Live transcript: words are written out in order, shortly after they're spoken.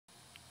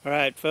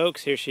Alright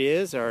folks, here she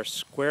is, our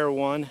Square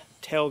One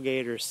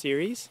Tailgater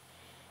series.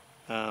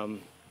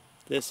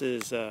 This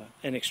is an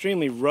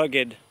extremely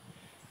rugged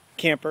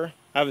camper.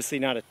 Obviously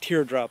not a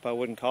teardrop, I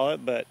wouldn't call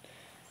it, but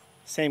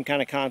same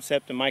kind of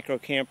concept, a micro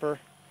camper.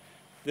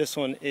 This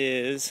one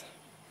is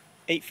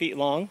 8 feet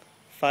long,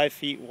 5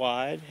 feet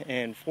wide,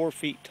 and 4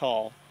 feet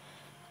tall.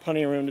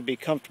 Plenty of room to be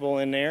comfortable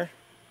in there.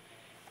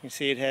 You can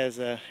see it has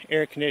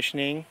air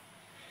conditioning,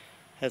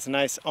 has a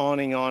nice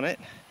awning on it,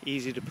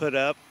 easy to put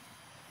up.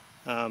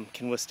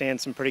 Can withstand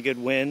some pretty good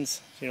winds,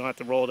 so you don't have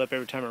to roll it up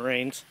every time it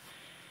rains.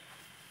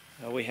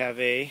 We have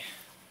a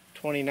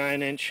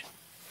 29-inch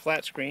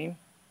flat screen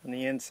on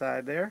the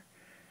inside there.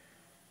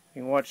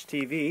 You can watch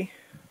TV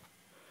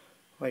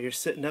while you're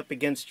sitting up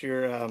against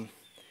your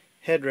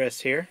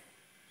headrest here,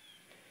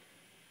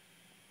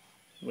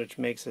 which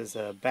makes as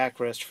a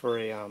backrest for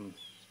a,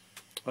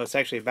 well, it's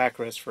actually a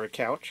backrest for a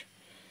couch.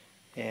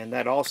 And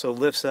that also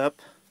lifts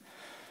up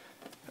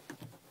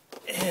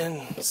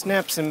and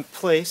snaps in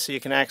place so you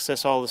can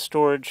access all the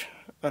storage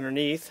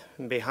underneath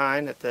and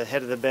behind at the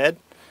head of the bed.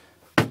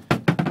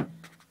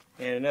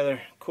 And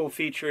another cool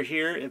feature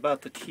here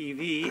about the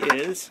TV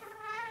is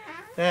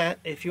that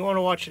if you want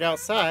to watch it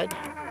outside,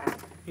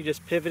 you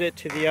just pivot it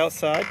to the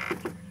outside,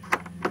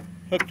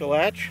 hook the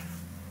latch,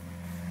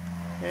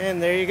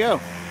 and there you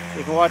go.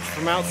 You can watch it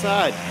from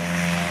outside.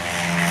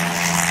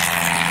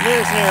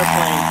 There's an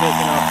airplane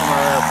taking off from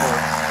our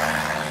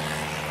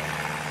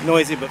airport.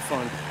 Noisy but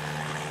fun.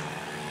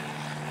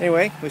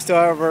 Anyway, we still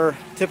have our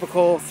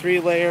typical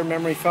 3-layer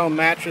memory foam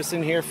mattress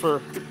in here for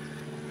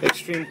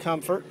extreme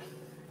comfort.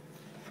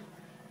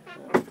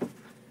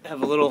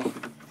 Have a little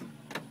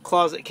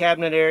closet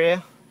cabinet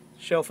area,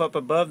 shelf up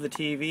above the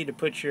TV to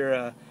put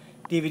your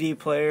DVD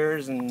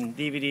players and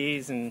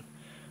DVDs and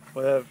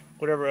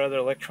whatever other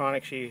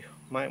electronics you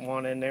might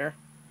want in there.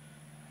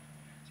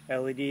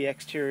 LED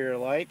exterior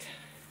light.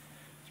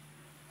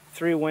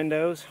 3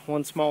 windows,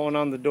 one small one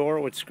on the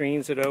door which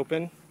screens it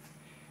open,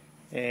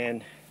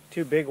 and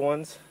 2 big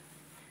ones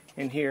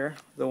in here.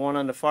 The one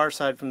on the far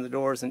side from the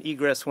door is an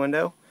egress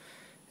window,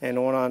 and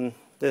the one on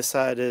this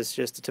side is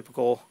just a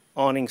typical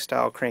awning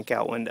style crank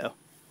out window.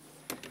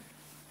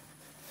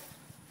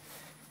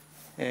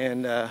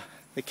 And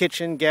the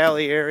kitchen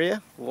galley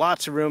area,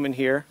 lots of room in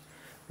here,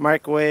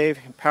 microwave,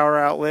 power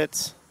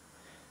outlets,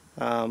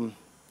 and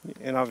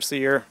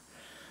obviously your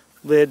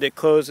lid that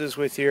closes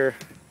with your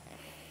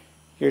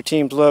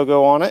team's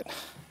logo on it.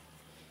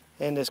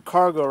 And this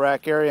cargo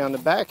rack area on the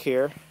back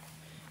here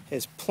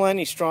is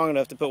plenty strong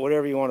enough to put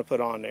whatever you want to put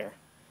on there.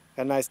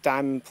 Got a nice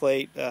diamond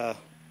plate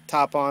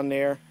top on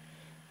there,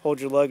 hold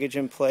your luggage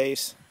in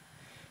place.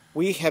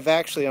 We have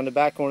actually on the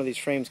back of one of these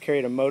frames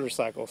carried a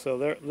motorcycle,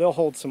 so they'll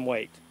hold some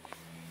weight.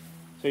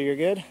 So you're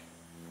good.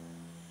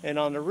 And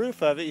on the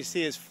roof of it, you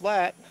see is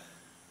flat,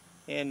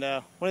 and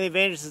one of the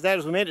advantages of that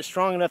is we made it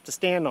strong enough to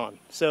stand on.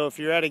 So if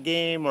you're at a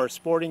game or a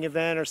sporting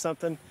event or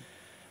something,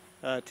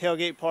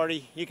 tailgate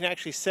party, you can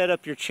actually set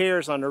up your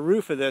chairs on the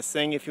roof of this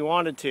thing if you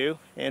wanted to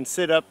and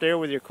sit up there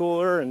with your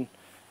cooler and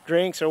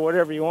drinks or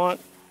whatever you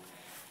want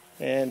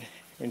and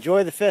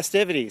enjoy the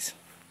festivities.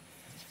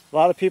 A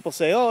lot of people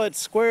say, oh, it's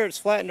square, it's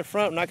flat in the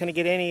front, I'm not going to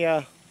get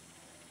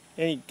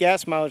any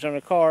gas mileage on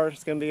the car,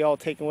 it's going to be all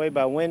taken away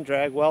by wind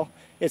drag. Well,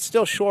 it's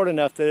still short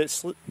enough that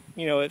it's,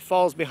 you know, it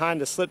falls behind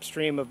the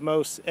slipstream of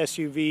most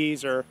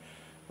SUVs or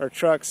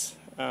trucks.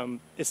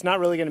 It's not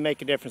really going to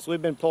make a difference.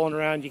 We've been pulling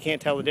around, you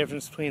can't tell the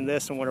difference between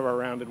this and one of our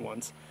rounded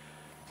ones.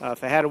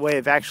 If I had a way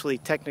of actually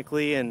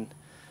technically and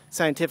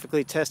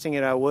scientifically testing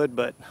it, I would,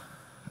 but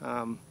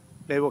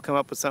maybe we'll come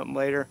up with something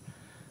later.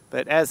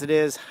 But as it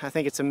is, I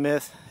think it's a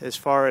myth as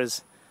far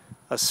as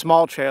a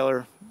small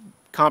trailer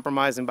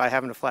compromising by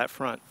having a flat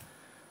front.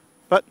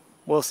 But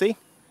we'll see.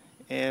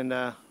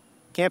 And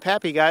camp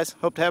happy, guys.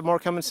 Hope to have more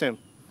coming soon.